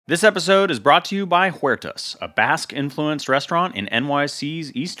This episode is brought to you by Huertas, a Basque-influenced restaurant in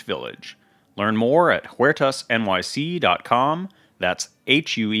NYC's East Village. Learn more at huertasnyc.com. That's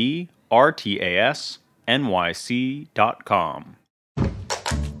HUERTASNYC.com.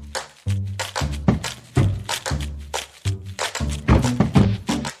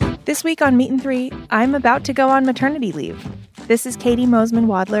 This week on Meat and Three, I'm about to go on maternity leave. This is Katie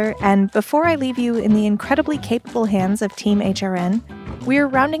Mosman-Wadler, and before I leave you in the incredibly capable hands of Team HRN, we're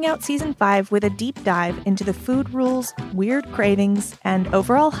rounding out Season 5 with a deep dive into the food rules, weird cravings, and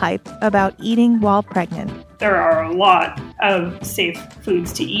overall hype about eating while pregnant. There are a lot of safe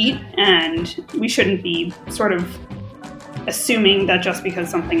foods to eat, and we shouldn't be sort of assuming that just because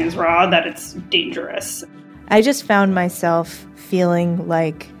something is raw that it's dangerous. I just found myself feeling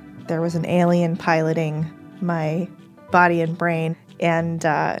like there was an alien piloting my body and brain, and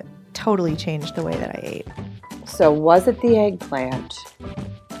totally changed the way that I ate. So was it the eggplant?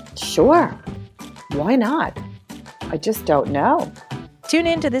 Sure. Why not? I just don't know. Tune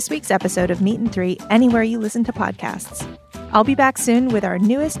in to this week's episode of Meat and Three anywhere you listen to podcasts. I'll be back soon with our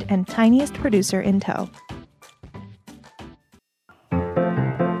newest and tiniest producer in tow.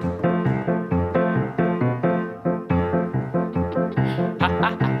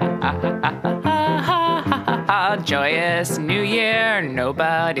 Joyous New Year,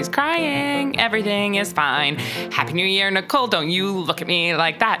 nobody's crying, everything is fine. Happy New Year, Nicole, don't you look at me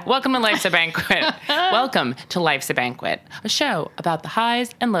like that. Welcome to Life's a Banquet. Welcome to Life's a Banquet, a show about the highs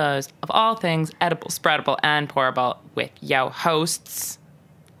and lows of all things edible, spreadable, and pourable with yo hosts.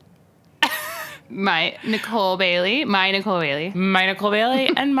 My Nicole Bailey, my Nicole Bailey,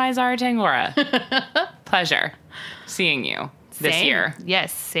 and my Zara Tangora. Pleasure seeing you. This Same. year.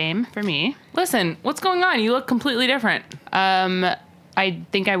 Yes, same for me. Listen, what's going on? You look completely different. I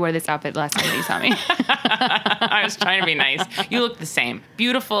think I wore this outfit last time that you saw me. I was trying to be nice. You look the same.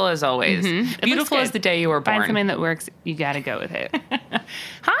 Beautiful as always. Mm-hmm. Beautiful as the day you were born. Find something that works, you gotta go with it.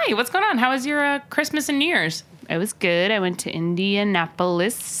 Hi, what's going on? How was your Christmas and New Year's? It was good. I went to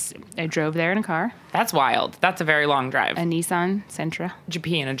Indianapolis. I drove there in a car. That's wild. That's a very long drive. A Nissan Sentra. Did you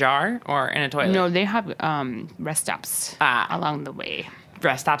pee in a jar or in a toilet? No, they have rest stops along the way.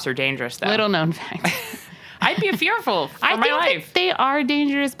 Rest stops are dangerous, though. Little known fact. I'd be fearful for I my think life. That they are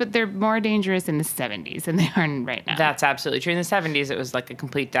dangerous, but they're more dangerous in the 70s than they are right now. That's absolutely true. In the 70s, it was like a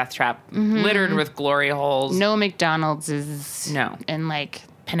complete death trap, littered with glory holes. No McDonald's is... No. And like...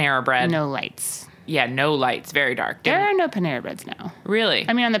 Panera Bread. No lights. Yeah, no lights. Very dark. There are no Panera Breads now. Really?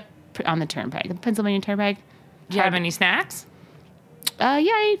 I mean, on the Turnpike, the Pennsylvania Turnpike. Do you have any snacks? Yeah,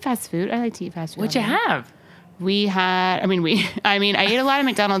 I ate fast food. I like to eat fast food. What'd you have? I ate a lot of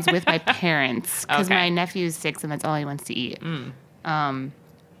McDonald's with my parents because my nephew's 6 and that's all he wants to eat. He only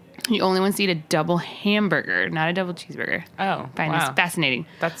wants to eat a double hamburger, not a double cheeseburger. Oh, Find this fascinating.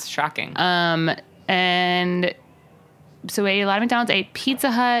 That's shocking. And so I ate a lot of McDonald's. I ate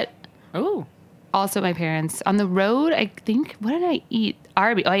Pizza Hut. Ooh. Also my parents. On the road, I think, what did I eat?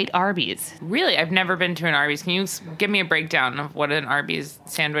 Arby's. I ate Arby's. Really? I've never been to an Arby's. Can you give me a breakdown of what an Arby's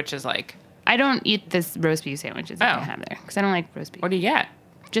sandwich is like? I don't eat this roast beef sandwiches that they have there because I don't like roast beef. What do you get?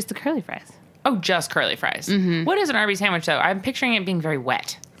 Just the curly fries. Oh, just curly fries. Mm-hmm. What is an Arby's sandwich, though? I'm picturing it being very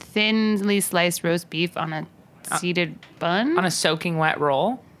wet. Thinly sliced roast beef on a seeded bun. On a soaking wet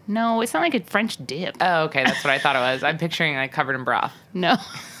roll? No, it's not like a French dip. Oh, okay. That's what I thought it was. I'm picturing like covered in broth. No.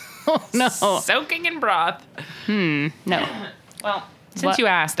 No. Soaking in broth. No. Well, since you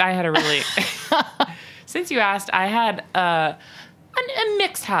asked, I had a really... a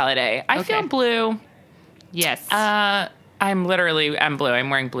mixed holiday. I feel blue. Yes. I'm blue. I'm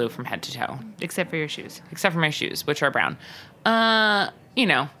wearing blue from head to toe. Except for your shoes. Except for my shoes, which are brown.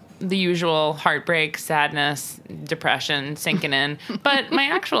 The usual heartbreak, sadness, depression sinking in. But my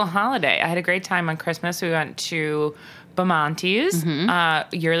actual holiday, I had a great time on Christmas. We went to Bamonte's,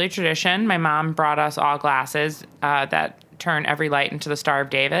 yearly tradition. My mom brought us all glasses that turn every light into the Star of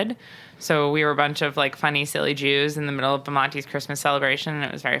David. So we were a bunch of like funny, silly Jews in the middle of Bamonte's Christmas celebration, and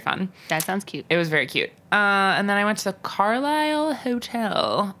it was very fun. That sounds cute. It was very cute. And then I went to the Carlisle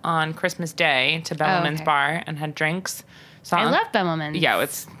Hotel on Christmas Day to Bemelman's Bar and had drinks. I love Bemelman's. Yeah,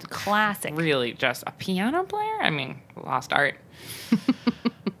 it's classic. Really just a piano player. I mean, lost art.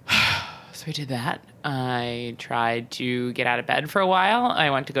 So we did that. I tried to get out of bed for a while. I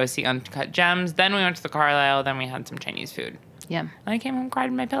went to go see Uncut Gems. Then we went to the Carlisle. Then we had some Chinese food. Yeah. And I came home and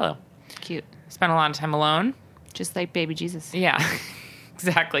cried in my pillow. Cute. Spent a lot of time alone. Just like baby Jesus. Yeah.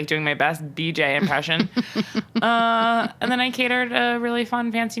 Exactly. Doing my best BJ impression. And then I catered a really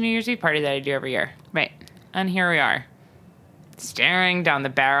fun, fancy New Year's Eve party that I do every year. Right. And here we are. Staring down the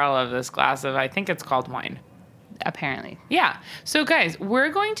barrel of this glass of, I think it's called wine. apparently. Yeah. So, guys, we're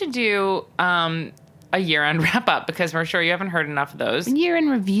going to do a year-end wrap-up because we're sure you haven't heard enough of those. Year in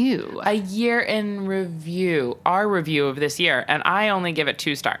review. A year in review. Our review of this year. And I only give it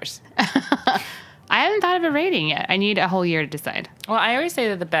 2 stars. I haven't thought of a rating yet. I need a whole year to decide. Well, I always say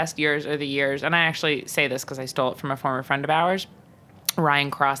that the best years are the years, and I actually say this because I stole it from a former friend of ours, Ryan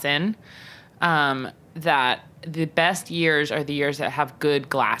Crossin, that the best years are the years that have good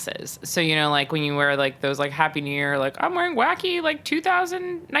glasses. So, you know, like when you wear like those like Happy New Year, like I'm wearing wacky like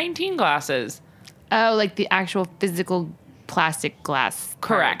 2019 glasses. Oh, like the actual physical plastic glass.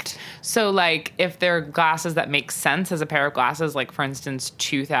 Correct. So, like, if they're glasses that make sense as a pair of glasses, like, for instance,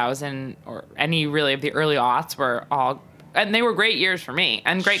 2000 or any really of the early aughts were all, and they were great years for me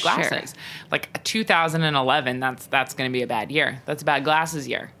and great glasses. Like, 2011, that's going to be a bad year. That's a bad glasses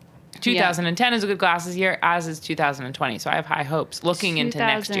year. 2010 is a good glasses year, as is 2020. So I have high hopes looking into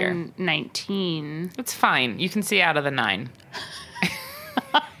next year. 2019. It's fine. You can see out of the 9.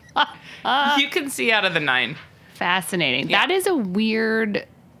 You can see out of the 9. Fascinating. Yeah. That is a weird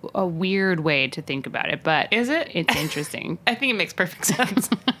way to think about it, but is it? It's interesting. I think it makes perfect sense.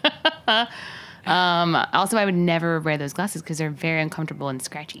 Also, I would never wear those glasses because they're very uncomfortable and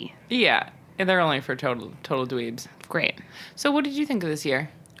scratchy. Yeah, and they're only for total dweebs. Great. So, what did you think of this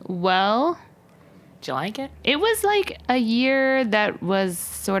year? Well, did you like it? It was like a year that was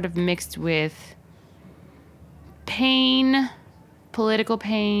sort of mixed with pain, political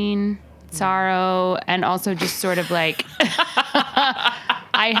pain, sorrow, and also just sort of like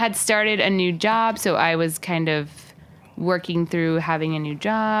I had started a new job, so I was kind of working through having a new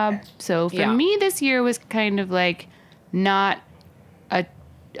job. So for me, this year was kind of like not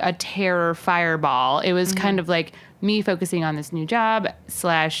a terror fireball. It was kind of like me focusing on this new job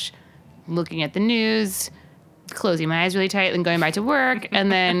 / looking at the news, closing my eyes really tight, and going back to work,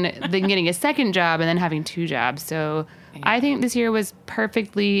 and then getting a second job, and then having 2 jobs. So I think this year was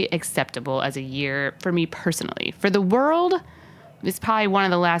perfectly acceptable as a year for me personally. For the world, it's probably one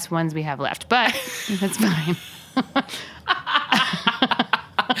of the last ones we have left, but that's fine.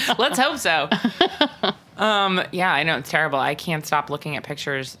 Let's hope so. Yeah, I know it's terrible. I can't stop looking at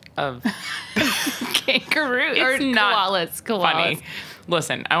pictures of kangaroos or koalas. Funny.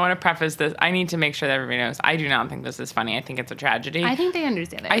 Listen, I want to preface this. I need to make sure that everybody knows I do not think this is funny. I think it's a tragedy. I think they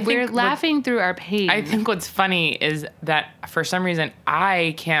understand it. We're laughing through our pain. I think what's funny is that for some reason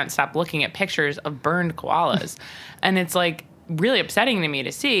I can't stop looking at pictures of burned koalas. And it's like really upsetting to me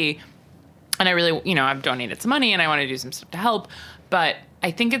to see. And I really, I've donated some money and I want to do some stuff to help. But I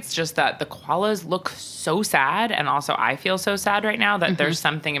think it's just that the koalas look so sad. And also I feel so sad right now that there's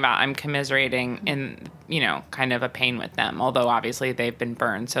something about I'm commiserating in, kind of a pain with them. Although obviously they've been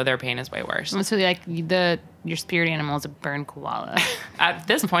burned. So their pain is way worse. So like your spirit animal is a burned koala. At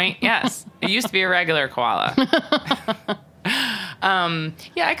this point, yes. It used to be a regular koala. Yeah,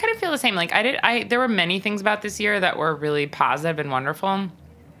 I kind of feel the same. Like there were many things about this year that were really positive and wonderful.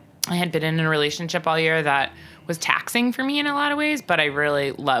 I had been in a relationship all year that was taxing for me in a lot of ways, but I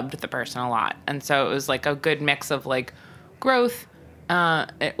really loved the person a lot. And so it was like a good mix of like growth.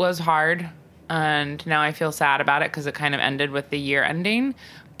 It was hard, and now I feel sad about it because it kind of ended with the year ending.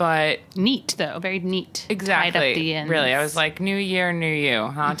 But neat, though. Very neat. Exactly. Tied up the ends. Really. I was like, new year, new you,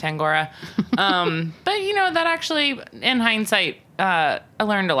 huh, Tangora? But, that actually, in hindsight, I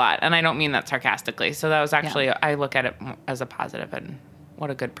learned a lot. And I don't mean that sarcastically. So that was actually, I look at it as a positive, and what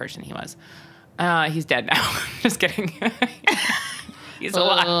a good person he was. He's dead now. Just kidding. He's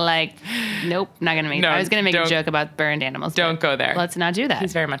alive. Like, nope, not going to make it. I was going to make a joke about burned animals. Don't go there. Let's not do that.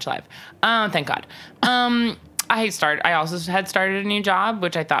 He's very much alive. Thank God. I also had started a new job,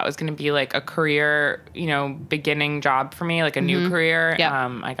 which I thought was going to be like a career, beginning job for me, like a new career. Yep.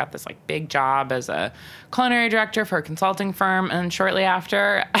 I got this like big job as a culinary director for a consulting firm. And shortly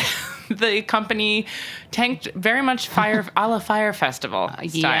after, the company tanked very much a la Fire Festival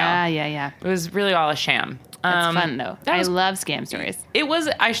style. Yeah. It was really all a sham. That's fun, though. I love scam stories.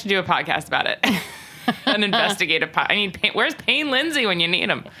 I should do a podcast about it. An investigative I need Payne. Where's Payne Lindsay when you need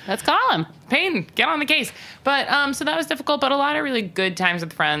him? Let's call him. Payne, get on the case. But so that was difficult, but a lot of really good times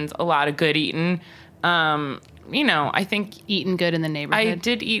with friends, a lot of good eating. I think eating good in the neighborhood. I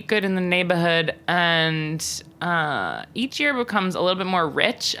did eat good in the neighborhood, and each year becomes a little bit more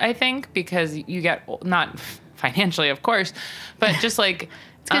rich, I think, because you get, not financially, of course, but just like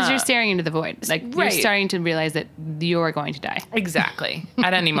it's because you're staring into the void. Like you're starting to realize that you're going to die. Exactly.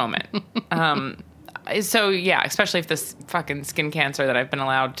 At any moment. So yeah, especially if this fucking skin cancer that I've been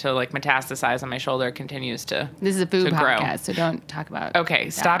allowed to like metastasize on my shoulder continues to This is a food to grow. podcast, so don't talk about Okay,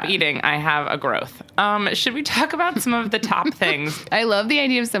 stop eating. I have a growth. Should we talk about some of the top things? I love the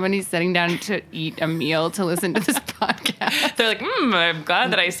idea of somebody sitting down to eat a meal to listen to this podcast. They're like, I'm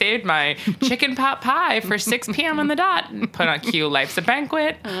glad that I saved my chicken pot pie for 6 p.m. on the dot. Put on cue, life's a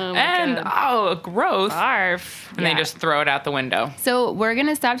banquet. A growth. Barf. And they just throw it out the window. So we're going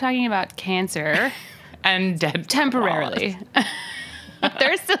to stop talking about cancer. And dead Temporarily.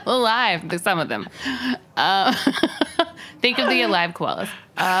 They're still alive, some of them. Think of the alive koalas.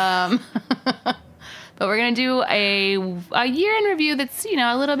 But we're going to do a year in review that's,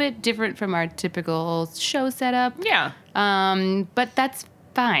 a little bit different from our typical show setup. Yeah. But that's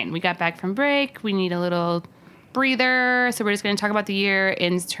fine. We got back from break. We need a little breather. So we're just going to talk about the year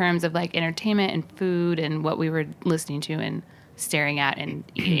in terms of like entertainment and food and what we were listening to and staring at and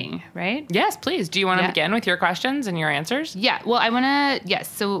eating, right? Yes, please. Do you want to begin with your questions and your answers? Yeah. Well, I want to, yes.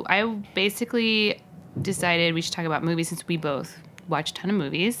 So I basically decided we should talk about movies since we both watch a ton of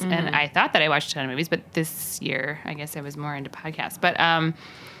movies. And I thought that I watched a ton of movies, but this year, I guess I was more into podcasts. But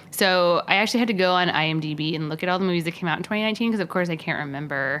so I actually had to go on IMDb and look at all the movies that came out in 2019 because, of course, I can't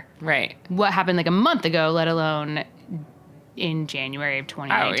remember what happened like a month ago, let alone in January of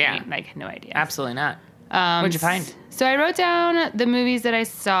 2019. Oh, yeah. Like, no idea. Absolutely not. What'd you find? So I wrote down the movies that I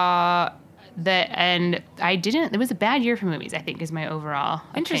saw and I didn't. It was a bad year for movies, I think, is my overall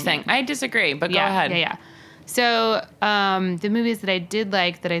Interesting. opinion. I disagree, but go ahead. Yeah. So the movies that I did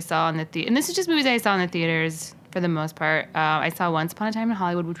like that I saw in the theater, and this is just movies I saw in the theaters for the most part. I saw Once Upon a Time in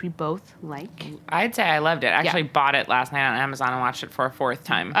Hollywood, which we both like. I'd say I loved it. I actually bought it last night on Amazon and watched it for a fourth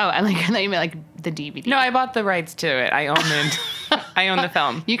time. Oh, I thought you meant like the DVD. No, I bought the rights to it. I own it. I own the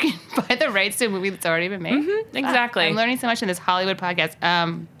film. You can buy the rights to a movie that's already been made. Mm-hmm, exactly. I'm learning so much in this Hollywood podcast.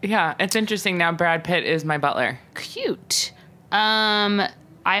 Yeah, it's interesting now. Brad Pitt is my butler. Cute.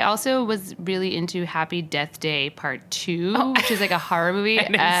 I also was really into Happy Death Day Part 2, which is like a horror movie. I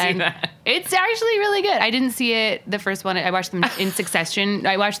didn't see that. It's actually really good. I didn't see it the first one. I watched them in succession.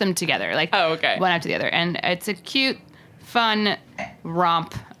 I watched them together, like one after the other. And it's a cute, fun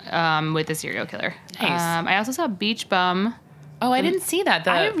romp with a serial killer. Nice. I also saw Beach Bum. Oh, I didn't see that.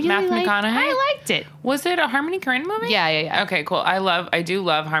 Matthew McConaughey. I liked it. Was it a Harmony Korine movie? Yeah. Okay, cool. I do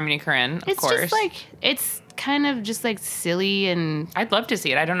love Harmony Korine, of course. It's just like, it's kind of just like silly and... I'd love to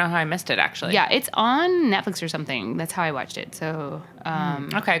see it. I don't know how I missed it, actually. Yeah, it's on Netflix or something. That's how I watched it. So,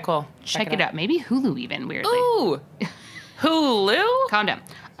 okay, cool. Check it out. Maybe Hulu even, weirdly. Ooh! Hulu? Calm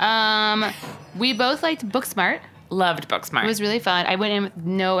down. We both liked Booksmart. Loved Booksmart. It was really fun. I went in with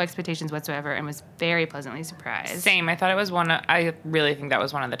no expectations whatsoever and was very pleasantly surprised. Same. I thought it was I really think that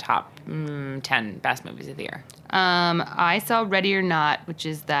was one of the top 10 best movies of the year. I saw Ready or Not, which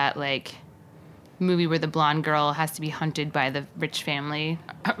is that, like, movie where the blonde girl has to be hunted by the rich family.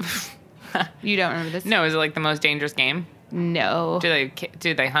 You don't remember this? No, is it like the Most Dangerous Game? No.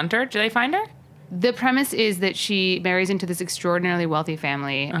 Do they hunt her? Do they find her? The premise is that she marries into this extraordinarily wealthy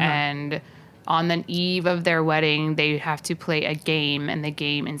family, and on the eve of their wedding, they have to play a game, and the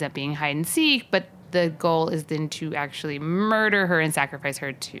game ends up being hide and seek, but the goal is then to actually murder her and sacrifice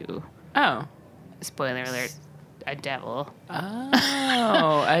her to... Oh. Spoiler alert. A devil.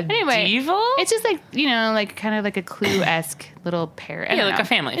 Oh, anyway, devil? It's just like, like kind of like a Clue-esque little pair. Yeah, like a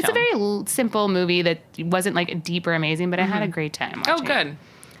family It's film. a very simple movie that wasn't like deep or amazing, but I had a great time watching Oh, good. it.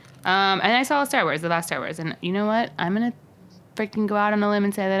 And I saw Star Wars, the last Star Wars, and you know what? I'm going to freaking go out on a limb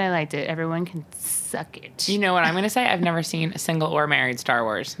and say that I liked it. Everyone can suck it. You know what I'm going to say? I've never seen a single or married Star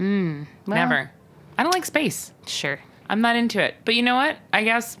Wars. Well, Never. I don't like space. Sure. I'm not into it. But you know what? I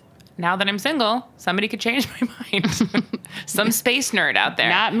guess now that I'm single, somebody could change my mind. Some space nerd out there.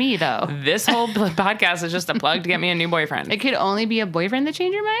 Not me, though. This whole podcast is just a plug to get me a new boyfriend. It could only be a boyfriend that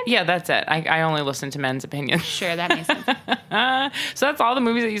changed your mind? Yeah, that's it. I only listen to men's opinions. Sure, that makes sense. So that's all the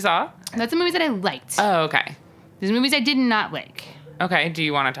movies that you saw? That's the movies that I liked. Oh, okay. There's movies I did not like. Okay, do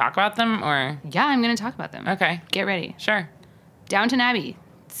you want to talk about them or? Yeah, I'm going to talk about them. Okay. Get ready. Sure. Downton Abbey.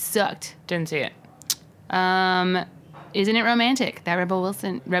 Sucked. Didn't see it. Isn't It Romantic? That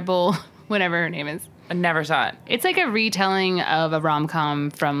Rebel, whatever her name is. I never saw it. It's like a retelling of a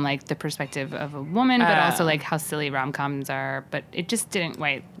rom-com from like the perspective of a woman, but also like how silly rom-coms are, but it just didn't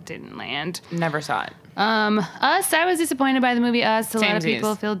land. Never saw it. Us, I was disappointed by the movie Us. A lot of Samesies.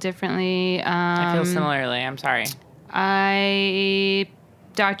 people feel differently. I feel similarly. I'm sorry.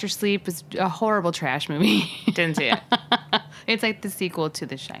 Dr. Sleep was a horrible trash movie. Didn't see it. It's like the sequel to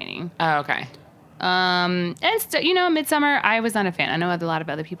The Shining. Oh, okay. And Midsommar, I was not a fan. I know a lot of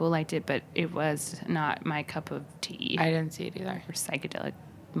other people liked it, but it was not my cup of tea. I didn't see it either. Or psychedelic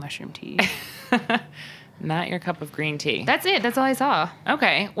mushroom tea. Not your cup of green tea. That's it. That's all I saw.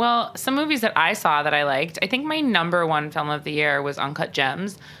 Okay. Well, some movies that I saw that I liked. I think my number one film of the year was Uncut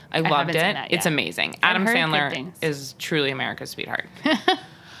Gems. I loved haven't it. seen that yet. It's amazing. I've Adam heard good Sandler things. is truly America's sweetheart.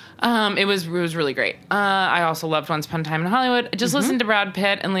 It was really great. I also loved Once Upon a Time in Hollywood. I just listened to Brad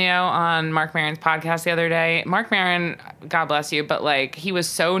Pitt and Leo on Mark Maron's podcast the other day. Mark Maron, God bless you, but like he was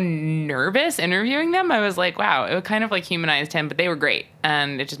so nervous interviewing them. I was like, wow, it kind of like humanized him, but they were great.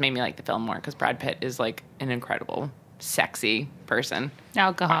 And it just made me like the film more because Brad Pitt is like an incredible, sexy person.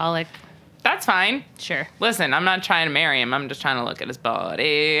 Alcoholic. That's fine. Sure. Listen, I'm not trying to marry him. I'm just trying to look at his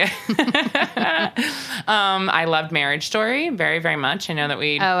body. I loved Marriage Story very, very much. I know that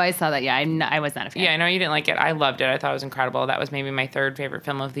we... Oh, I saw that. Yeah, I was not a fan. Yeah, I know you didn't like it. I loved it. I thought it was incredible. That was maybe my third favorite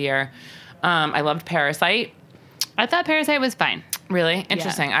film of the year. I loved Parasite. I thought Parasite was fine. Really?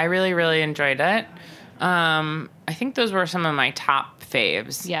 Interesting. I really, really enjoyed it. I think those were some of my top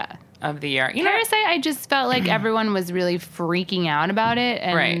faves of the year. You know, Parasite, I just felt like everyone was really freaking out about it.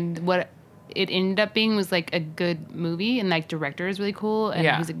 And what it ended up being was like a good movie, and like director is really cool, and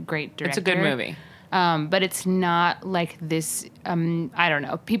he's a great director. It's a good movie. But it's not like this, I don't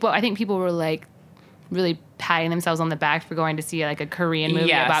know. I think people were like really patting themselves on the back for going to see like a Korean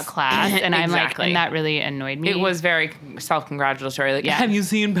movie about class. And I'm like, and that really annoyed me. It was very self-congratulatory. Like, have you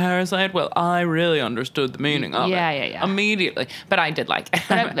seen Parasite? Well, I really understood the meaning of it. Yeah. Immediately. But I did like it.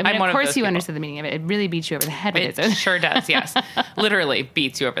 But I mean, of course you understood the meaning of it. It really beats you over the head with it. It sure does, yes. Literally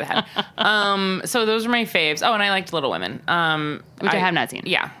beats you over the head. So those were my faves. Oh, and I liked Little Women. Which I have not seen.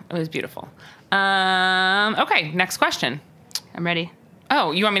 Yeah, it was beautiful. Okay, next question. I'm ready.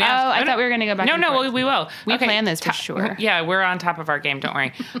 Oh, you want me to ask? Oh, I thought we were going to go back. No, we will. We plan this for sure. Yeah, we're on top of our game. Don't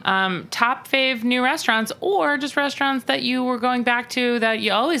worry. Top fave new restaurants, or just restaurants that you were going back to that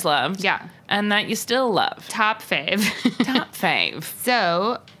you always loved. Yeah. And that you still love. Top fave. Top fave.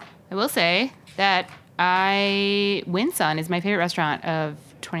 So, I will say that Win Sun is my favorite restaurant of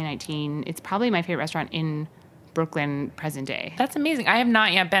 2019. It's probably my favorite restaurant in Brooklyn present day. That's amazing. I have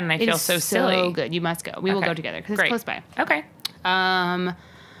not yet been, and I feel so silly. So good. You must go. We will go together because it's close by. Okay.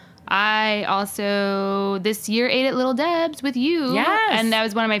 I also this year ate at Little Deb's with you. Yes. And that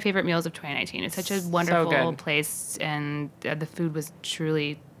was one of my favorite meals of 2019. It's such a wonderful place, and the food was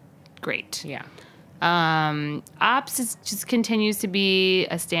truly great. Yeah. Ops just continues to be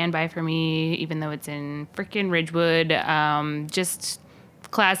a standby for me, even though it's in frickin' Ridgewood. Just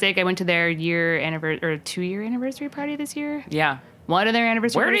classic. I went to their 2-year anniversary party this year. Yeah. One of their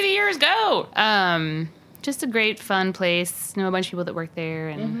anniversary parties. Where do the years go? Just a great, fun place. Know a bunch of people that work there,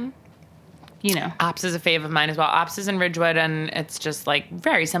 and you know. Ops is a fave of mine as well. Ops is in Ridgewood, and it's just like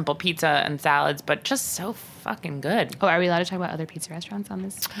very simple pizza and salads, but just so fucking good. Oh, are we allowed to talk about other pizza restaurants on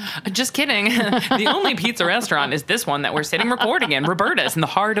this? Just kidding. The only pizza restaurant is this one that we're sitting recording in, Roberta's, in the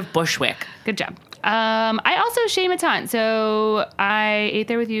heart of Bushwick. Good job. I also Chez Matant. So I ate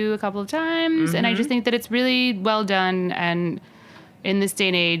there with you a couple of times, and I just think that it's really well done, and in this day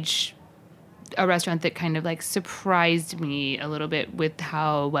and age, a restaurant that kind of like surprised me a little bit with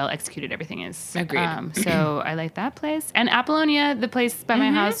how well executed everything is. Agreed. So I like that place. And Apollonia, the place by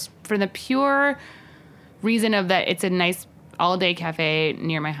my house, for the pure reason of that it's a nice all-day cafe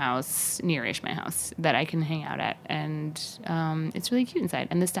nearish my house, that I can hang out at. And it's really cute inside.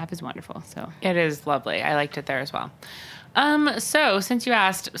 And the staff is wonderful. So it is lovely. I liked it there as well. So since you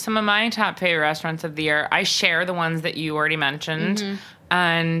asked, some of my top favorite restaurants of the year, I share the ones that you already mentioned.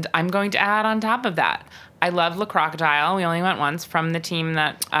 And I'm going to add on top of that. I love Le Crocodile. We only went once, from the team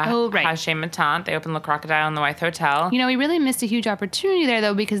that has Chez Matant. They opened Le Crocodile in the Wythe Hotel. You know, we really missed a huge opportunity there,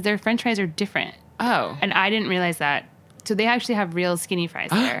 though, because their French fries are different. Oh. And I didn't realize that. So they actually have real skinny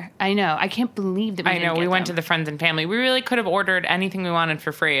fries there. I know. I can't believe that we didn't get we went them. to the friends and family. We really could have ordered anything we wanted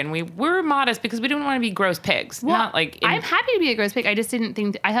for free, and we were modest because we didn't want to be gross pigs. Well, not like I'm happy to be a gross pig. I just didn't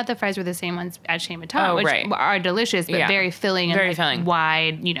think... I thought the fries were the same ones at Chez Matant, which are delicious, but very filling and very filling.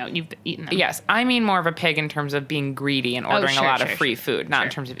 Wide. You know, you've eaten them. Yes. I mean more of a pig in terms of being greedy and ordering a lot of free food, not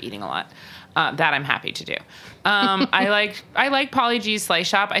in terms of eating a lot. That I'm happy to do. I like Polly G's Slice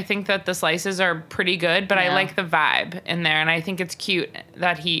Shop. I think that the slices are pretty good, but I like the vibe in there, and I think it's cute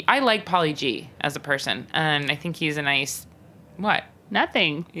that I like Polly G as a person, and I think he's a nice... What?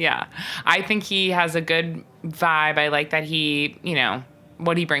 Nothing. Yeah. I think he has a good vibe. I like that he,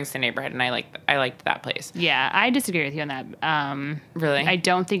 what he brings to the neighborhood, and I liked that place. Yeah, I disagree with you on that. Really? I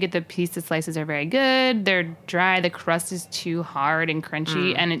don't think the pizza slices are very good. They're dry. The crust is too hard and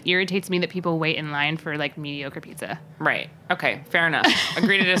crunchy, and it irritates me that people wait in line for like mediocre pizza. Right. Okay. Fair enough.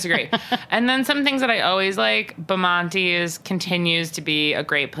 Agree to disagree. And then some things that I always like. Bamonte's continues to be a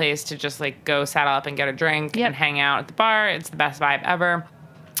great place to just like go saddle up and get a drink and hang out at the bar. It's the best vibe ever.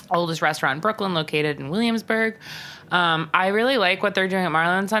 oldest restaurant in Brooklyn, located in Williamsburg. I really like what they're doing at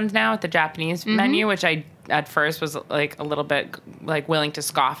Marlowe & Sons now with the Japanese menu, which I at first was like a little bit like willing to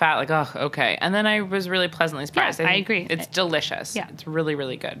scoff at, like, oh, okay. And then I was really pleasantly surprised. Yeah, I agree. It's delicious. Yeah. It's really,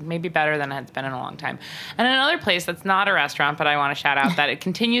 really good. Maybe better than it's been in a long time. And another place that's not a restaurant, but I want to shout out that it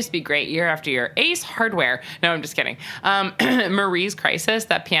continues to be great year after year, Ace Hardware. No, I'm just kidding. Marie's Crisis,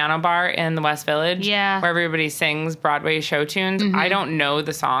 that piano bar in the West Village, Yeah. where everybody sings Broadway show tunes. I don't know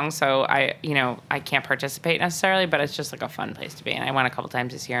the song, so I can't participate necessarily, but it's just like a fun place to be. And I went a couple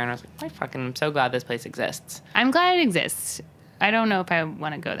times this year, and I was like, I'm so glad this place exists. I'm glad it exists. I don't know if I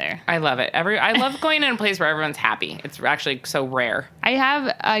want to go there. I love it. I love going in a place where everyone's happy. It's actually so rare.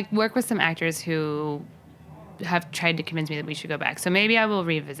 I work with some actors who have tried to convince me that we should go back. So maybe I will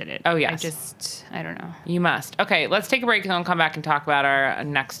revisit it. Oh, yes. I don't know. You must. Okay, let's take a break and then come back and talk about our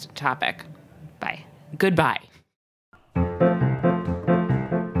next topic. Bye. Goodbye.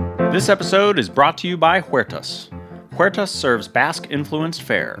 This episode is brought to you by Huertas. Huertas serves Basque-influenced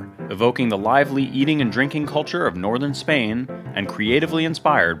fare, evoking the lively eating and drinking culture of northern Spain and creatively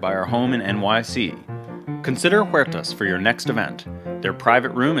inspired by our home in NYC. Consider Huertas for your next event. Their private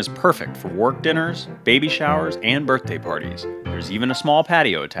room is perfect for work dinners, baby showers, and birthday parties. There's even a small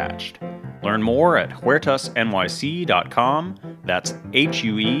patio attached. Learn more at huertasnyc.com. That's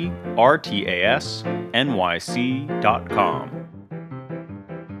HUERTASNYC.com.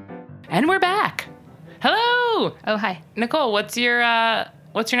 And we're back. Hello. Oh, hi. Nicole, what's your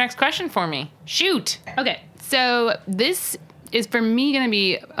next question for me? Shoot. Okay, so this is for me going to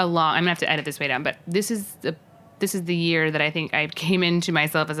be a long. I'm gonna have to edit this way down, but this is the year that I think I came into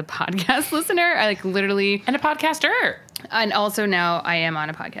myself as a podcast listener. I like literally And a podcaster. And also now I am on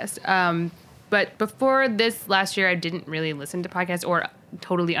a podcast. But before this last year, I didn't really listen to podcasts or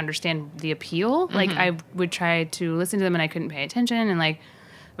totally understand the appeal. Like I would try to listen to them and I couldn't pay attention, and like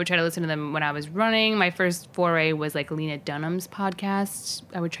would try to listen to them when I was running. My first foray was like Lena Dunham's podcast.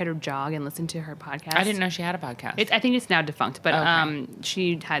 I would try to jog and listen to her podcast. I didn't know she had a podcast. I think it's now defunct, but Okay.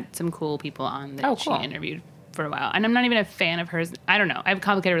 she had some cool people on that cool. she interviewed for a while. And I'm not even a fan of hers. I don't know. I have a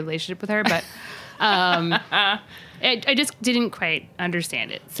complicated relationship with her, but I just didn't quite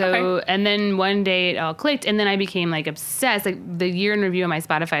understand it. So, Okay. and then one day it all clicked, and then I became like obsessed. Like the year in review on my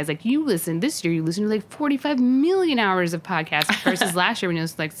Spotify is like, this year you listened to like 45 million hours of podcasts versus last year when it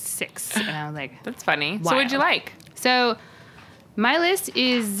was like 6. And I was like, That's funny. So Wild. what'd you like? so my list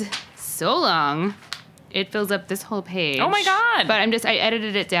is so long. It fills up this whole page. Oh my God. But I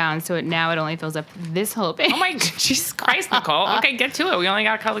edited it down so now it only fills up this whole page. Oh my, Jesus Christ, Nicole. Okay, get to it. We only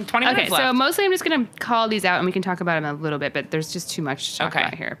got like 20 Okay, minutes so left. mostly I'm just going to call these out and we can talk about them a little bit, but there's just too much to talk Okay.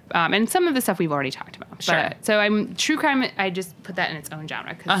 about here. And some of the stuff we've already talked about. Sure. So I'm true crime, I just put that in its own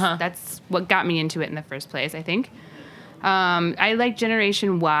genre because that's what got me into it in the first place, I think. I like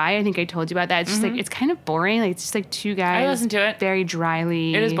Generation Y. I think I told you about that. It's just like, it's kind of boring. Like, it's just like two guys. I listened to it. Very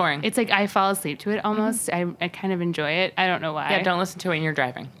dryly. It is boring. It's like I fall asleep to it almost. I kind of enjoy it. I don't know why. Yeah, don't listen to it when you're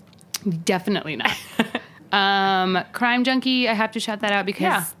driving. Definitely not. Crime Junkie, I have to shout that out because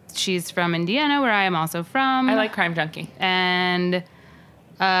Yeah. she's from Indiana, where I am also from. I like Crime Junkie. And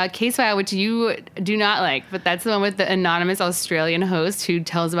Case File, which you do not like, but that's the one with the anonymous Australian host who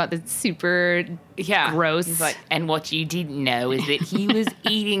tells about the super gross. He's like, and what you didn't know is that he was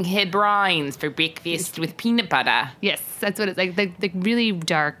eating headlines for breakfast with peanut butter. Yes, that's what it's like. The really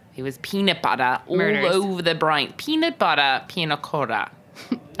dark. It was peanut butter Murders. all over the brain. Peanut butter, pina colada.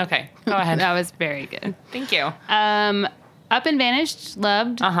 Okay, go ahead. That was very good. Thank you. Up and Vanished,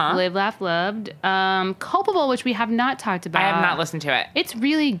 loved. Live, Laugh, loved. Culpable, which we have not talked about. I have not listened to it. It's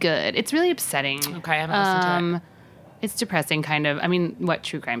really good. It's really upsetting. Okay, I haven't listened to it. It's depressing, kind of. I mean, what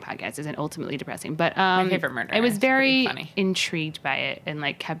true crime podcast isn't ultimately depressing? But My favorite murder. I was It's very pretty funny. intrigued by it and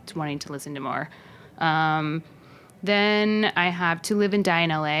like kept wanting to listen to more. Then I have To Live and Die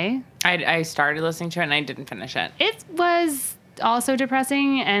in L.A. I started listening to it and I didn't finish it. It was also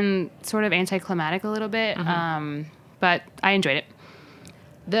depressing and sort of anticlimactic a little bit, but I enjoyed it.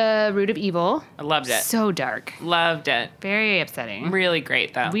 The Root of Evil. I loved it. So dark. Loved it. Very upsetting. Really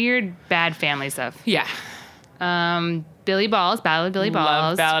great, though. Weird, bad family stuff. Yeah. Billy Balls. Ballad of Billy Balls.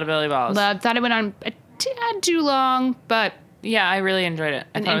 Loved Ballad of Billy Balls. Thought it went on a tad too long, but Yeah, I really enjoyed it.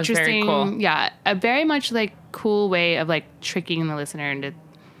 I an thought it was very interesting, cool. yeah, a very much like cool way of like tricking the listener into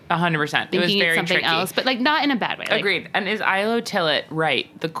 100%. It was thinking very it's something tricky. else, but like not in a bad way. Like, Agreed. And is Ilo Tillett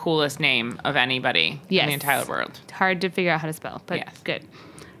the coolest name of anybody in Yes. the entire world? hard to figure out how to spell, but Yes. good.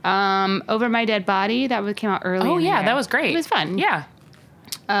 Over My Dead Body, that came out early. Oh, in the yeah, year. that was great. It was fun. Yeah.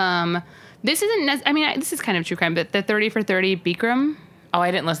 This isn't. I mean, this is kind of true crime, but the 30 for 30 Bikram Oh, I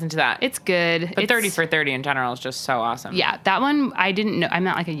didn't listen to that. It's good. But 30 for 30 in general is just so awesome. Yeah, that one I didn't know. I'm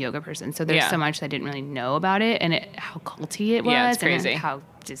not like a yoga person, so there's Yeah. so much I didn't really know about it and how culty it was. Yeah, it's crazy. And how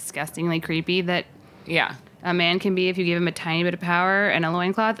disgustingly creepy that Yeah. a man can be if you give him a tiny bit of power and a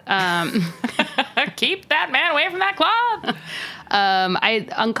loincloth. Keep that man away from that cloth. I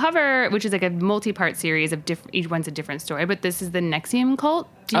Uncover, which is like a multi-part series of each one's a different story, but this is the NXIVM cult.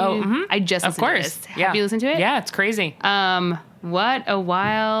 I just listened to this. Have you listened to it? Yeah, it's crazy. What a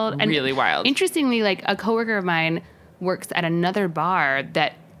wild, Really wild. Interestingly, like a coworker of mine works at another bar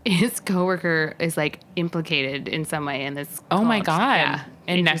that his coworker is like implicated in some way in this. Oh my cult. God. Yeah.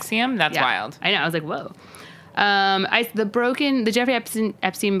 In NXIVM? That's wild. I know. I was like, whoa. The Jeffrey Epstein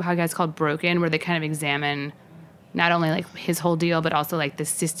podcast called Broken, where they kind of examine not only like his whole deal, but also like the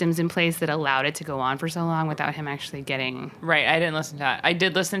systems in place that allowed it to go on for so long without him actually getting. Right. I didn't listen to that. I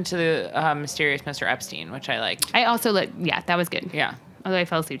did listen to the Mysterious Mr. Epstein, which I liked. I also that was good. Yeah. Although I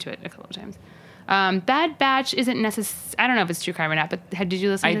fell asleep to it a couple of times. Bad Batch isn't necessary. I don't know if it's true crime or not, but did you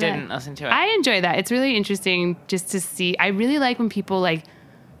listen to that? I didn't listen to it. I enjoy that. It's really interesting just to see. I really like when people like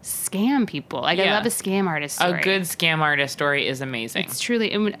scam people. Like I Yeah. love a scam artist story. A good scam artist story is amazing. It's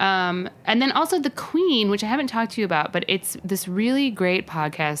truly, and then also The Queen, which I haven't talked to you about, but it's this really great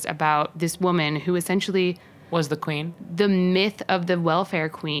podcast about this woman who essentially Was the Queen? the myth of the welfare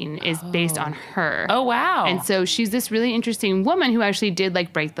queen is based on her. Oh, wow. And so she's this really interesting woman who actually did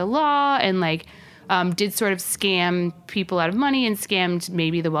like break the law and like did sort of scam people out of money and scammed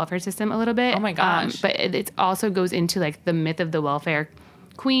maybe the welfare system a little bit. Oh my gosh. But it also goes into like the myth of the welfare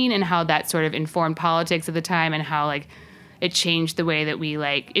queen and how that sort of informed politics at the time and how like it changed the way that we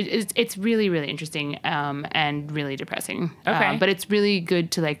like it's really, really interesting and really depressing. Okay. But it's really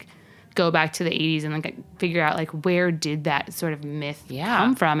good to like go back to the 80s and like figure out like where did that sort of myth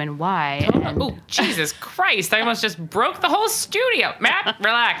come from and why. Oh, Jesus Christ. I almost just broke the whole studio. Matt,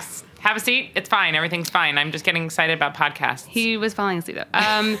 relax. Have a seat. It's fine. Everything's fine. I'm just getting excited about podcasts. He was falling asleep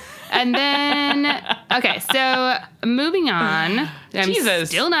though. And then, okay, so moving on. I'm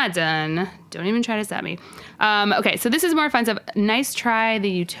still not done. Don't even try to stop me. Okay, so this is more fun stuff. Nice Try, the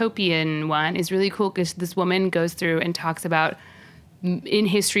Utopian one, is really cool because this woman goes through and talks about in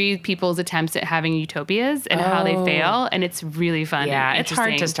history people's attempts at having utopias and how they fail, and it's really fun. Yeah, and it's hard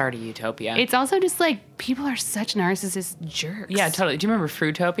to interesting. start a utopia. It's also just like people are such narcissist jerks. Yeah, totally. Do you remember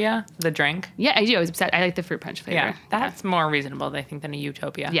Fruitopia, the drink? Yeah, I do. I was upset. I like the fruit punch flavor. Yeah, that's more reasonable, I think, than a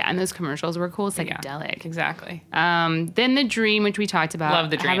utopia. Yeah, and those commercials were cool. Psychedelic. Yeah, exactly. Then The Dream, which we talked about. Love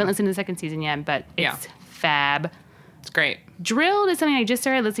The Dream. I haven't listened to the second season yet, but it's fab. It's great. Drilled is something I just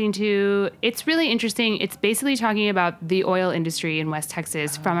started listening to. It's really interesting. It's basically talking about the oil industry in West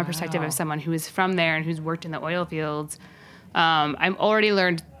Texas from a perspective of someone who is from there and who's worked in the oil fields. I've already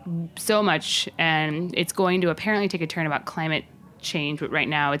learned so much, and it's going to apparently take a turn about climate change, but right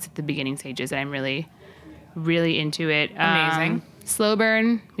now it's at the beginning stages, and I'm really, really into it. Amazing. Slow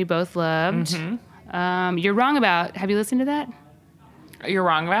Burn, we both loved. Mm-hmm. You're Wrong About. Have you listened to that? You're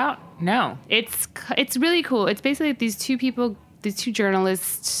Wrong About? No. It's really cool. It's basically these two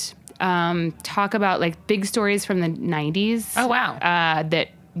journalists talk about like big stories from the 90s. Oh, wow. That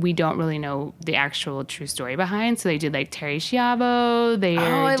we don't really know the actual true story behind. So they did like Terry Schiavo.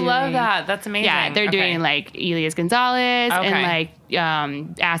 I love that. That's amazing. Yeah, they're doing like Elias Gonzalez and like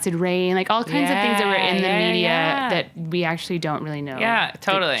Acid Rain, like all kinds of things that were in the media that we actually don't really know. Yeah,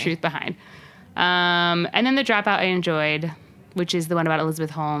 totally. The truth behind. And then The Dropout I enjoyed, which is the one about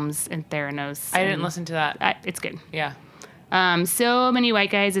Elizabeth Holmes and Theranos. I didn't listen to that. It's good. Yeah. So Many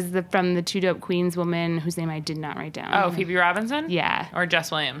White Guys is from the Two Dope Queens woman whose name I did not write down. Oh, Phoebe Robinson? Yeah. Or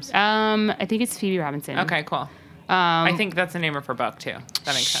Jess Williams? I think it's Phoebe Robinson. Okay, cool. I think that's the name of her book, too. That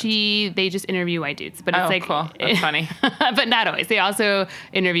makes sense. They just interview white dudes, but it's like cool. That's funny. but not always. They also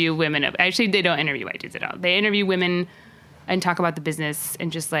interview women. Actually, they don't interview white dudes at all. They interview women and talk about the business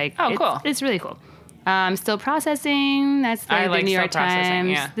and just like cool. It's really cool. Still Processing. That's the New York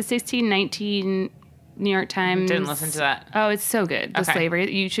Times. Yeah. The 1619 New York Times. Didn't listen to that. Oh, it's so good. The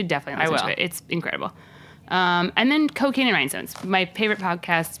slavery. You should definitely listen to it. It's incredible. And then Cocaine and Rhinestones. My favorite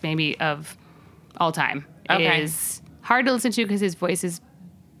podcast maybe of all time is hard to listen to because his voice is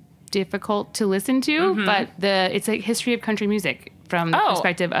difficult to listen to, but it's a history of country music from the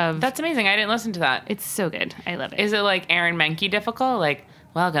perspective of... That's amazing. I didn't listen to that. It's so good. I love it. Is it like Aaron Mahnke difficult? Like,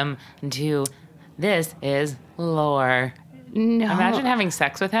 welcome to This is Lore. No. Imagine having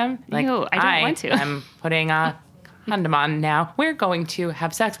sex with him. Like, No, I don't want to. I'm putting a condom on now. We're going to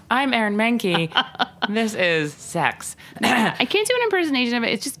have sex. I'm Aaron Mahnke. This is sex. I can't do an impersonation of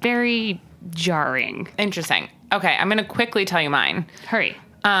it. It's just very jarring. Interesting. Okay, I'm going to quickly tell you mine. Hurry.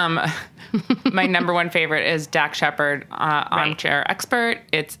 My number one favorite is Dax Shepard, Armchair Expert.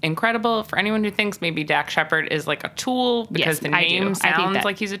 It's incredible. For anyone who thinks maybe Dax Shepard is like a tool because the name sounds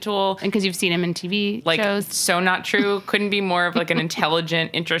like he's a tool. And because you've seen him in TV like, shows. So not true. Couldn't be more of like an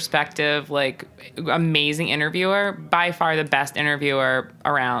intelligent, introspective, like amazing interviewer. By far the best interviewer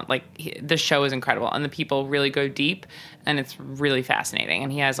around. Like the show is incredible and the people really go deep. And it's really fascinating.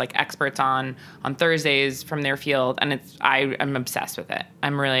 And he has like experts on Thursdays from their field. And I'm obsessed with it.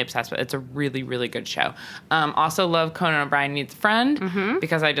 I'm really obsessed with it. It's a really, really good show. Also love Conan O'Brien Needs a Friend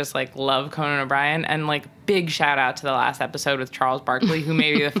because I just like love Conan O'Brien. And like big shout out to the last episode with Charles Barkley, who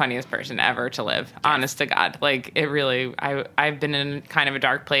may be the funniest person ever to live. Honest to God. Like it really, I've been in kind of a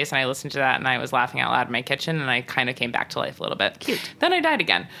dark place and I listened to that and I was laughing out loud in my kitchen and I kind of came back to life a little bit. Cute. Then I died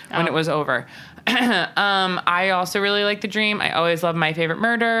again when it was over. I also really like The Dream. I always love My Favorite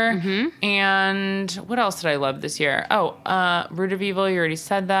Murder. And what else did I love this year? Root of Evil. You already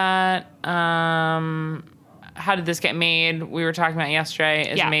said that. How Did This Get Made? We were talking about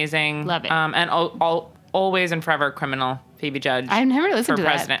yesterday. Is amazing. Love it. And Always and Forever Criminal. Phoebe Judge. I've never listened to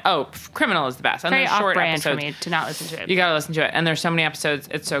president. That. Criminal is the best. And very short off-brand episodes. for me to not listen to it. You got to listen to it. And there's so many episodes.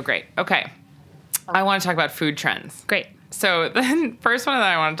 It's so great. Okay. I want to talk about food trends. Great. So the first one that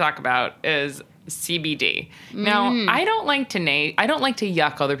I want to talk about is CBD. Now, I don't like to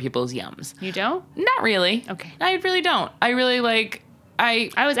yuck other people's yums. You don't? Not really. Okay. I really don't. I really like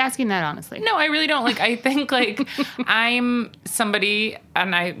I was asking that honestly. No, I really don't. Like I think like I'm somebody,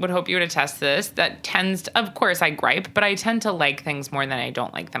 and I would hope you would attest to this, that tends to, of course I gripe, but I tend to like things more than I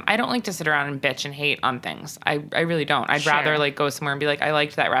don't like them. I don't like to sit around and bitch and hate on things. I really don't. I'd rather like go somewhere and be like, I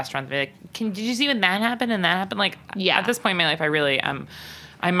liked that restaurant. And be like, did you see when that happened and that happened? Like at this point in my life, I really am.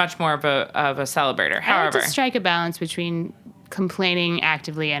 I'm much more of a celebrator. However, I like to strike a balance between complaining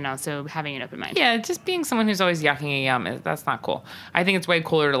actively and also having an open mind. Yeah, just being someone who's always yucking a yum, that's not cool. I think it's way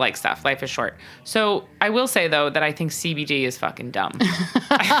cooler to like stuff. Life is short. So I will say, though, that I think CBD is fucking dumb.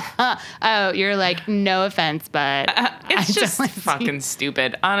 Oh, you're like, no offense, but... it's just fucking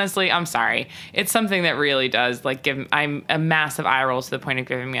stupid. Honestly, I'm sorry. It's something that really does, like, I'm a massive eye roll to the point of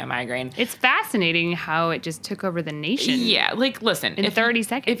giving me a migraine. It's fascinating how it just took over the nation. Yeah, like, listen. In 30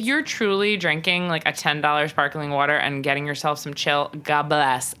 seconds. If you're truly drinking, like, a $10 sparkling water and getting yourself some chill, God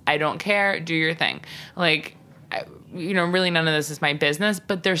bless. I don't care. Do your thing. Like, really none of this is my business,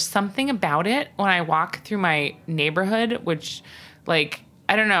 but there's something about it when I walk through my neighborhood, which, like,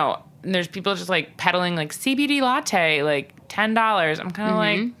 I don't know, there's people just, like, peddling, like, CBD latte, like, $10. I'm kind of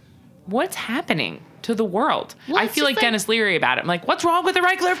like, what's happening to the world? Well, I feel like Dennis Leary about it. I'm like, what's wrong with a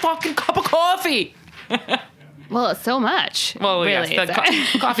regular fucking cup of coffee? Well, so much. Well, really.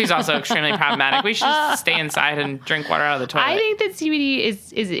 Yes, coffee's also extremely problematic. We should just stay inside and drink water out of the toilet. I think that CBD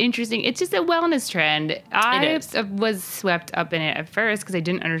is interesting. It's just a wellness trend. I was swept up in it at first because I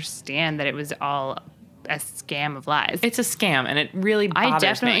didn't understand that it was all a scam of lies. It's a scam, and it really bothers me. I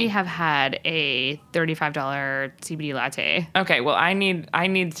definitely have had a $35 CBD latte. Okay, well, I need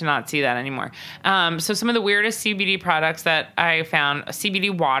to not see that anymore. So some of the weirdest CBD products that I found: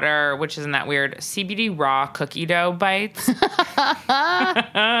 CBD water, which isn't that weird. CBD raw cookie dough bites.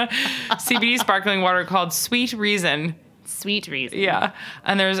 CBD sparkling water called Sweet Reason. Sweet Reason. Yeah.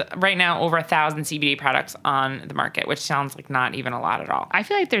 And there's right now over 1,000 CBD products on the market, which sounds like not even a lot at all. I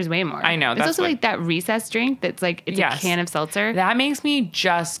feel like there's way more. I know. There's also like that recess drink that's like, it's a can of seltzer. That makes me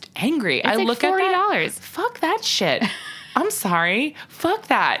just angry. I look at $40. Fuck that shit. I'm sorry. Fuck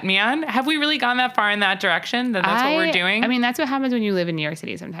that, man. Have we really gone that far in that direction? That's what we're doing? I mean, that's what happens when you live in New York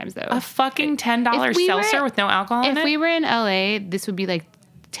City sometimes, though. A fucking $10 seltzer with no alcohol in it? If we were in LA, this would be like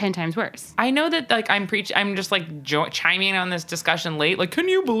 10 times worse. I know that, like, I'm just like chiming in on this discussion late. Like, can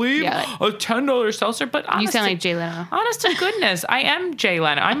you believe a $10 seltzer? But you sound like Jay Leno. Honest to goodness, I am Jay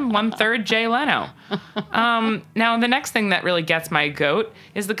Leno. I'm 1/3 Jay Leno. Now, the next thing that really gets my goat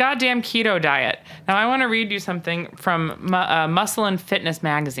is the goddamn keto diet. Now, I want to read you something from Muscle and Fitness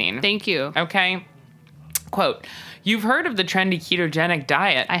magazine. Thank you. Okay. Quote, "You've heard of the trendy ketogenic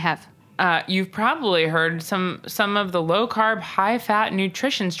diet. I have. You've probably heard some of the low-carb, high-fat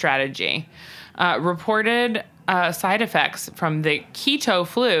nutrition strategy. Reported side effects from the keto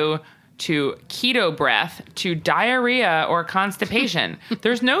flu to keto breath to diarrhea or constipation.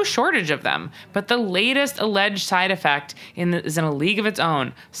 There's no shortage of them, but the latest alleged side effect is in a league of its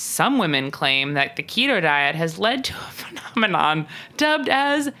own. Some women claim that the keto diet has led to a phenomenon dubbed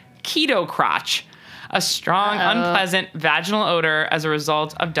as keto crotch. A strong, unpleasant vaginal odor as a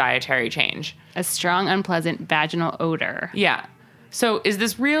result of dietary change." A strong, unpleasant vaginal odor. Yeah. So is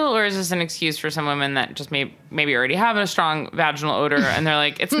this real, or is this an excuse for some women that just maybe already have a strong vaginal odor and they're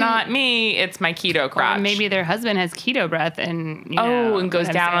like, it's not me, it's my keto crotch? Or maybe their husband has keto breath and and goes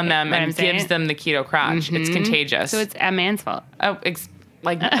down on them and gives them the keto crotch. Mm-hmm. It's contagious. So it's a man's fault. Oh,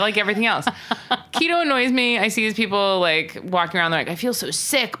 like everything else. Keto annoys me. I see these people like walking around, they're like, I feel so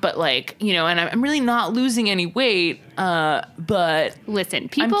sick, but like, and I'm really not losing any weight. But listen,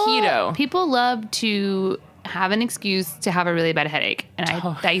 I'm keto. People love to have an excuse to have a really bad headache. And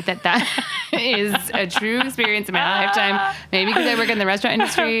I think that is a true experience in my lifetime. Maybe because I work in the restaurant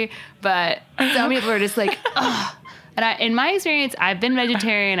industry, but some people are just like, ugh. And in my experience, I've been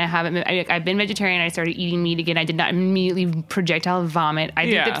vegetarian. I've been vegetarian. I started eating meat again. I did not immediately projectile vomit. I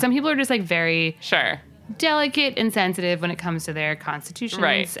think that some people are just like very delicate and sensitive when it comes to their constitutions.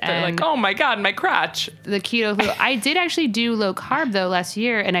 Right. They're like, oh my God, my crotch. The keto flu. I did actually do low carb though last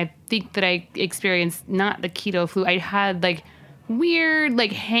year, and I think that I experienced not the keto flu. I had like weird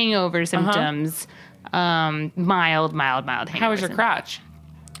like hangover symptoms. Mild hangover. How was your crotch?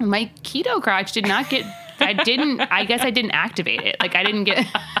 My keto crotch did not get. I guess I didn't activate it. Like I didn't get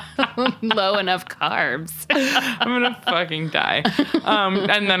low enough carbs. I'm going to fucking die.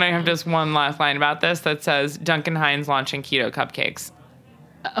 And then I have just one last line about this that says Duncan Hines launching keto cupcakes.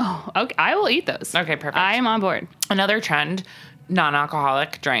 Oh, okay. I will eat those. Okay, perfect. I am on board. Another trend,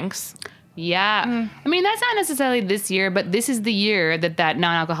 non-alcoholic drinks. Yeah. I mean, that's not necessarily this year, but this is the year that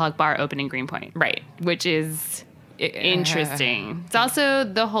non-alcoholic bar opened in Greenpoint. Right. Which is interesting. It's also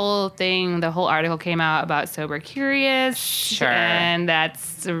the whole article came out about Sober Curious. Sure. And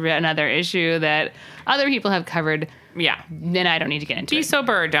that's another issue that other people have covered. Yeah. Then I don't need to get into it. Be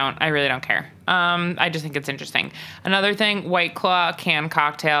sober or don't. I really don't care. I just think it's interesting. Another thing, White Claw canned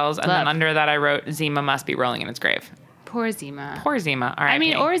cocktails. And then under that I wrote, Zima must be rolling in its grave. Poor Zima. Poor Zima. All right. I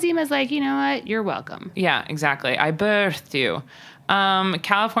mean, or Zima's like, you know what? You're welcome. Yeah, exactly. I birthed you.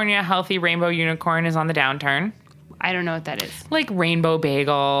 California Healthy Rainbow Unicorn is on the downturn. I don't know what that is. Like rainbow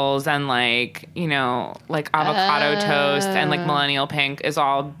bagels and like avocado toast and like millennial pink is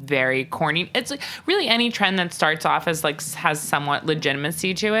all very corny. It's like really any trend that starts off as like has somewhat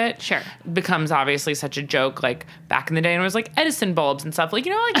legitimacy to it. Sure. Becomes obviously such a joke like back in the day when it was like Edison bulbs and stuff. Like,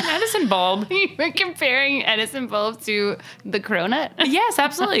 like an Edison bulb. You were comparing Edison bulbs to the cronut? Yes,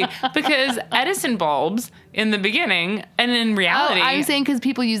 absolutely. Because Edison bulbs in the beginning and in reality. Oh, I'm saying because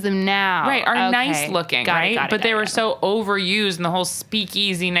people use them now. Right, are nice looking, right? But they were so overused in the whole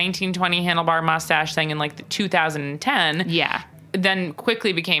speakeasy 1920 handlebar mustache thing in like the 2010. Yeah. Then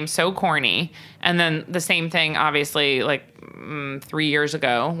quickly became so corny. And then the same thing, obviously, like 3 years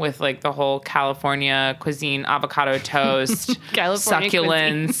ago with like the whole California cuisine, avocado toast,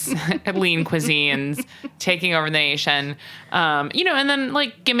 succulents, lean cuisines taking over the nation. And then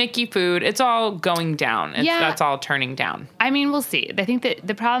like gimmicky food, it's all going down. That's all turning down. I mean, we'll see. I think that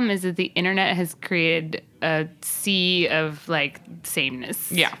the problem is that the internet has created a sea of like sameness.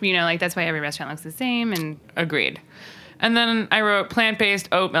 Yeah. Like that's why every restaurant looks the same. And agreed. And then I wrote plant-based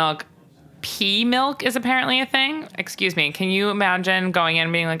oat milk. Pea milk is apparently a thing. Excuse me. Can you imagine going in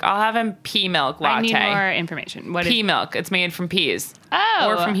and being like, I'll have a pea milk latte? I need more information. What pea milk. It's made from peas. Oh.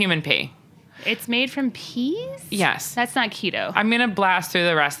 Or from human pea. It's made from peas? Yes. That's not keto. I'm going to blast through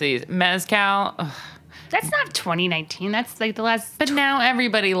the rest of these. Mezcal. Ugh. That's not 2019. That's like the last... But now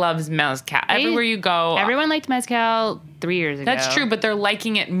everybody loves mezcal. Everywhere you go... Everyone liked mezcal 3 years ago. That's true, but they're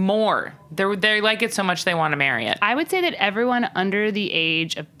liking it more. They like it so much they want to marry it. I would say that everyone under the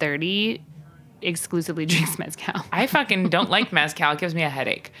age of 30 exclusively drinks mezcal. I fucking don't like mezcal. It gives me a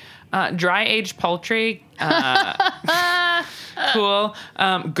headache. Dry-aged poultry. Cool.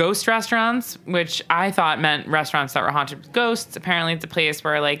 Ghost restaurants, which I thought meant restaurants that were haunted with ghosts. Apparently it's a place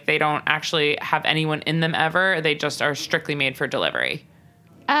where like they don't actually have anyone in them ever. They just are strictly made for delivery.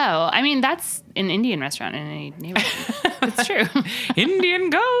 Oh, I mean, that's an Indian restaurant in any neighborhood. It's true. Indian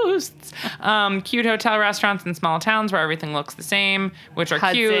ghosts. Cute hotel restaurants in small towns where everything looks the same, which are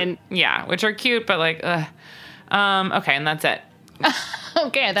Hudson. cute. Yeah, which are cute, but like, ugh. Okay, and that's it.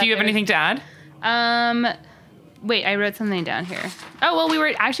 Okay. Do you have anything to add? Wait, I wrote something down here. Oh, well, we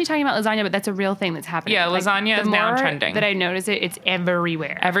were actually talking about lasagna, but that's a real thing that's happening. Yeah, lasagna is now trending. That I notice it's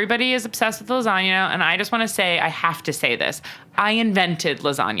everywhere. Everybody is obsessed with lasagna now, and I just want to say, I have to say this. I invented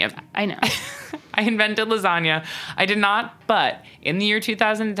lasagna. I know. I invented lasagna. I did not, but in the year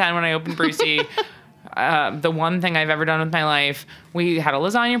 2010 when I opened Brucey, the one thing I've ever done with my life, we had a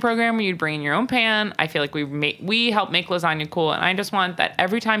lasagna program where you'd bring in your own pan. I feel like we helped make lasagna cool, and I just want that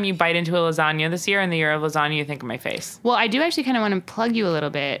every time you bite into a lasagna this year, in the year of lasagna, you think of my face. Well, I do actually kind of want to plug you a little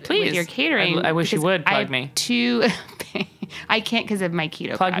bit. Please. With your catering. I wish you would plug me. I can't because of my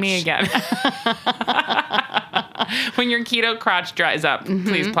keto Plug crotch. me again. When your keto crotch dries up,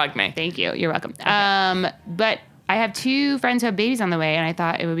 please plug me. Thank you. You're welcome. Okay. But I have 2 friends who have babies on the way, and I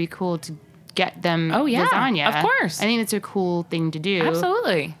thought it would be cool to get them lasagna. Of course. I think it's a cool thing to do.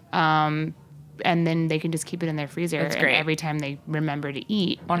 Absolutely. And then they can just keep it in their freezer. That's great. And every time they remember to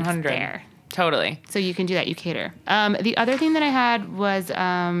eat, 100. it's there. Totally. So you can do that. You cater. The other thing that I had was,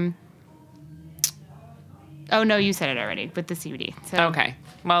 oh no, you said it already with the CBD. So. Okay.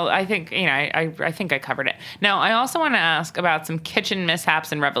 Well, I think, I think I covered it. Now, I also want to ask about some kitchen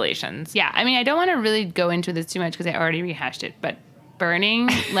mishaps and revelations. Yeah. I mean, I don't want to really go into this too much because I already rehashed it, but burning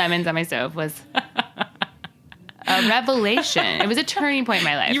lemons on my stove was a revelation. It was a turning point in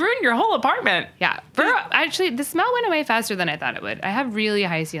my life. You ruined your whole apartment. Yeah. Actually, the smell went away faster than I thought it would. I have really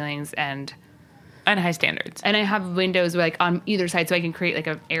high ceilings and high standards. And I have windows like on either side so I can create like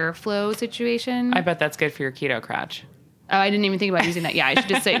an airflow situation. I bet that's good for your keto crotch. Oh, I didn't even think about using that. Yeah, I should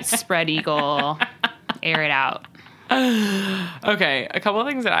just say spread eagle, air it out. Okay, a couple of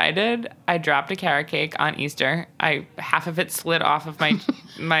things that I did. I dropped a carrot cake on Easter. Half of it slid off of my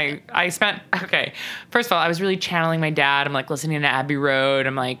first of all, I was really channeling my dad. I'm like listening to Abbey Road.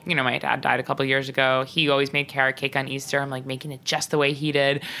 I'm like, my dad died a couple of years ago. He always made carrot cake on Easter. I'm like making it just the way he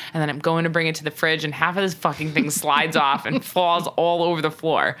did. And then I'm going to bring it to the fridge and half of this fucking thing slides off and falls all over the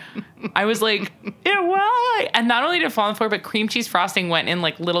floor. I was like, why? And not only did it fall on the floor, but cream cheese frosting went in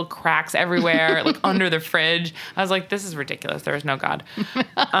like little cracks everywhere, like under the fridge. I was like, this is ridiculous. There is no God.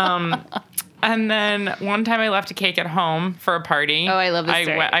 And then one time I left a cake at home for a party. Oh, I love this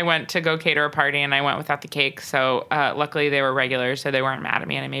story. I went to go cater a party and I went without the cake. So luckily they were regulars, so they weren't mad at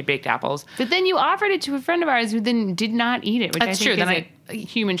me, and I made baked apples. But then you offered it to a friend of ours who then did not eat it, which That's I think true. is a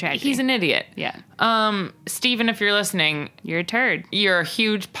human tragedy. He's an idiot. Yeah. Steven, if you're listening, you're a turd. You're a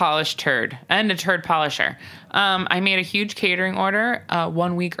huge polished turd and a turd polisher. I made a huge catering order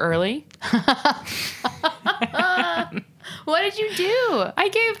 1 week early. What did you do? I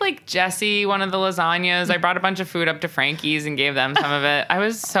gave Jesse one of the lasagnas. I brought a bunch of food up to Frankie's and gave them some of it. I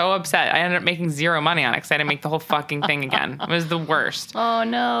was so upset. I ended up making zero money on it because I had to make the whole fucking thing again. It was the worst. Oh,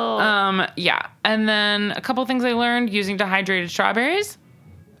 no. Yeah. And then a couple things I learned using dehydrated strawberries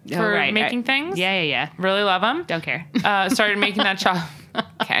for making things. Yeah. Really love them. Don't care. Started making that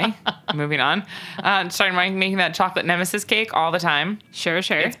Okay, moving on. Started making that chocolate nemesis cake all the time. Sure.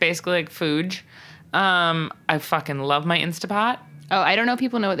 It's basically like fudge. I fucking love my Instapot. Oh, I don't know if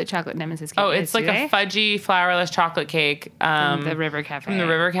people know what the chocolate nemesis cake is. Oh, it's like a fudgy, flourless chocolate cake. From the River Cafe. From the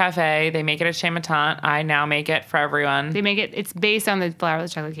River Cafe. They make it at Chez Matant. I now make it for everyone. They make it, it's based on the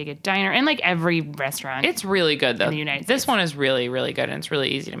flourless chocolate cake at Diner and every restaurant. It's really good, though. In the United States. This one is really, really good, and it's really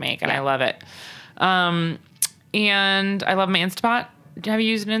easy to make, and I love it. And I love my Instapot. Have you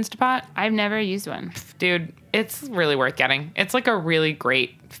used an Instapot? I've never used one. Dude, it's really worth getting. It's like a really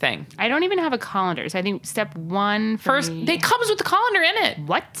great thing. I don't even have a colander, so I think step one first, me... It comes with the colander in it.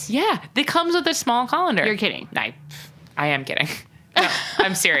 What? Yeah, it comes with a small colander. You're kidding. I am kidding. No,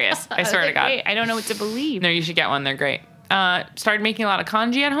 I'm serious. I swear to God. Wait, I don't know what to believe. No, you should get one. They're great. Started making a lot of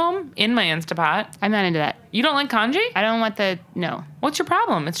congee at home in my Instapot. I'm not into that. You don't like congee? I don't want no. What's your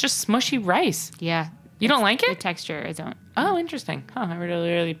problem? It's just smushy rice. Yeah. You don't like it? The texture, I don't. Oh, interesting. Huh, I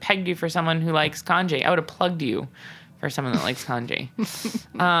really pegged you for someone who likes congee. I would have plugged you for someone that likes congee.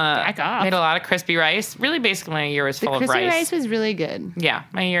 Back off. Made a lot of crispy rice. Really, basically, my year was full of rice. The crispy rice was really good. Yeah,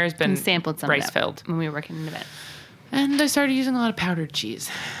 my year has been sampled some rice-filled. When we were working in an event. And I started using a lot of powdered cheese.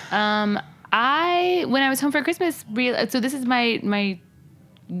 When I was home for Christmas, so this is my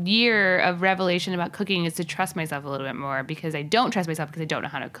year of revelation about cooking is to trust myself a little bit more, because I don't trust myself because I don't know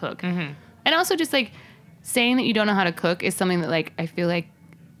how to cook. Mm-hmm. And also just saying that you don't know how to cook is something that I feel like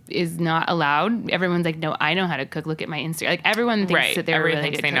is not allowed. Everyone's like, no, I know how to cook. Look at my Instagram. Everyone thinks that they're really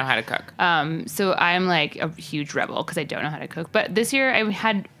good. They know how to cook. So I'm a huge rebel because I don't know how to cook. But this year I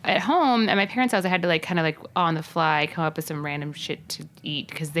had at home at my parents' house, I had to on the fly come up with some random shit to eat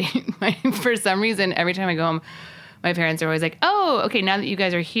because for some reason every time I go home, my parents are always like, oh, okay, now that you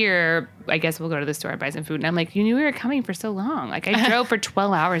guys are here, I guess we'll go to the store and buy some food. And I'm like, you knew we were coming for so long. I drove for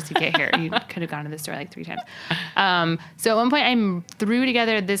 12 hours to get here. You could have gone to the store 3 times. So at one point I threw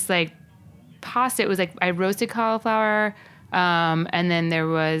together this pasta. It was I roasted cauliflower, and then there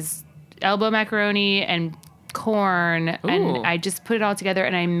was elbow macaroni and corn. Ooh. And I just put it all together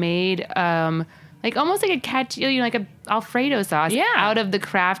and I made almost like a Alfredo sauce out of the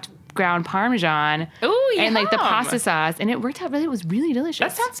Kraft ground Parmesan. Ooh, and the pasta sauce, and it worked out really. It was really delicious.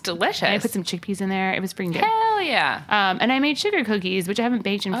 That sounds delicious. And I put some chickpeas in there. It was freaking good. Hell yeah. And I made sugar cookies, which I haven't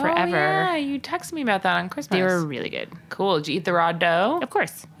baked in forever. Yeah, you texted me about that on Christmas. They were really good. Cool. Did you eat the raw dough? Of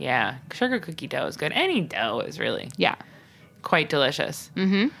course. Yeah, sugar cookie dough is good. Any dough is really quite delicious.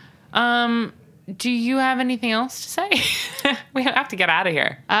 Mm-hmm. Do you have anything else to say? We have to get out of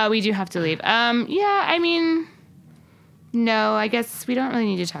here. We do have to leave. Yeah, I mean, no, I guess we don't really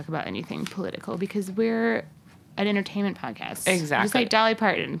need to talk about anything political because we're an entertainment podcast. Exactly. Just like Dolly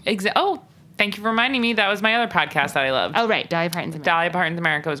Parton. Oh, thank you for reminding me. That was my other podcast that I loved. Oh, right. Dolly Parton's America. Dolly Parton's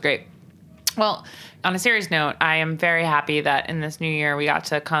America was great. Well, on a serious note, I am very happy that in this new year we got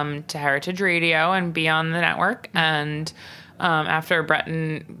to come to Heritage Radio and be on the network. And after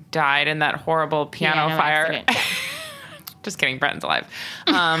Breton died in that horrible piano fire. Just kidding. Breton's alive.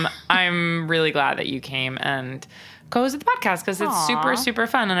 I'm really glad that you came and co-hosted the podcast because it's super, super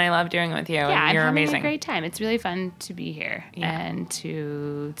fun and I love doing it with you. Yeah, and you're I'm having amazing. a great time. It's really fun to be here and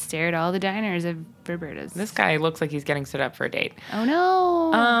to stare at all the diners of Roberta's. This guy looks like he's getting set up for a date. Oh,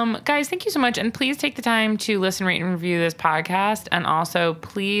 no. Guys, thank you so much. And please take the time to listen, rate, and review this podcast. And also,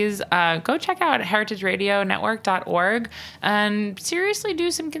 please go check out heritageradionetwork.org and seriously do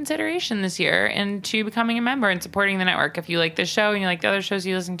some consideration this year into becoming a member and supporting the network. If you like this show and you like the other shows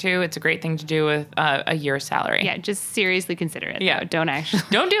you listen to, it's a great thing to do with a year's salary. Yeah, just seriously consider it. Yeah. Though. Don't actually.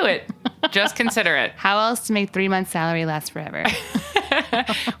 Don't do it. Just consider it. How else to make 3 months' salary last forever?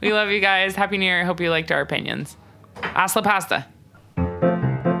 We love you guys. Happy New Year. Hope you liked our opinions. Hasta la pasta.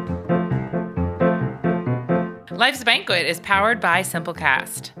 Life's Banquet is powered by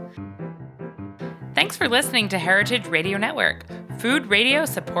Simplecast. Thanks for listening to Heritage Radio Network, food radio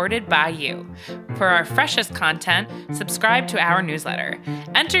supported by you. For our freshest content, subscribe to our newsletter.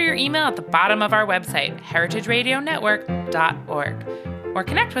 Enter your email at the bottom of our website, heritageradionetwork.org. Or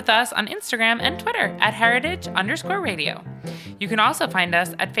connect with us on Instagram and Twitter at heritage_radio. You can also find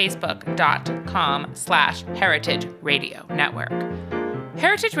us at facebook.com/Heritage Radio Network.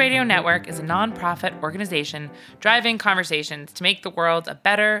 Heritage Radio Network is a nonprofit organization driving conversations to make the world a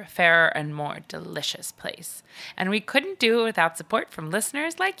better, fairer, and more delicious place. And we couldn't do it without support from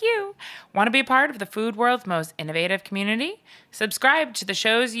listeners like you. Want to be part of the food world's most innovative community? Subscribe to the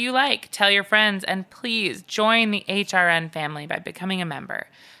shows you like, tell your friends, and please join the HRN family by becoming a member.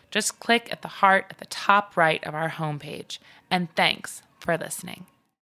 Just click at the heart at the top right of our homepage. And thanks for listening.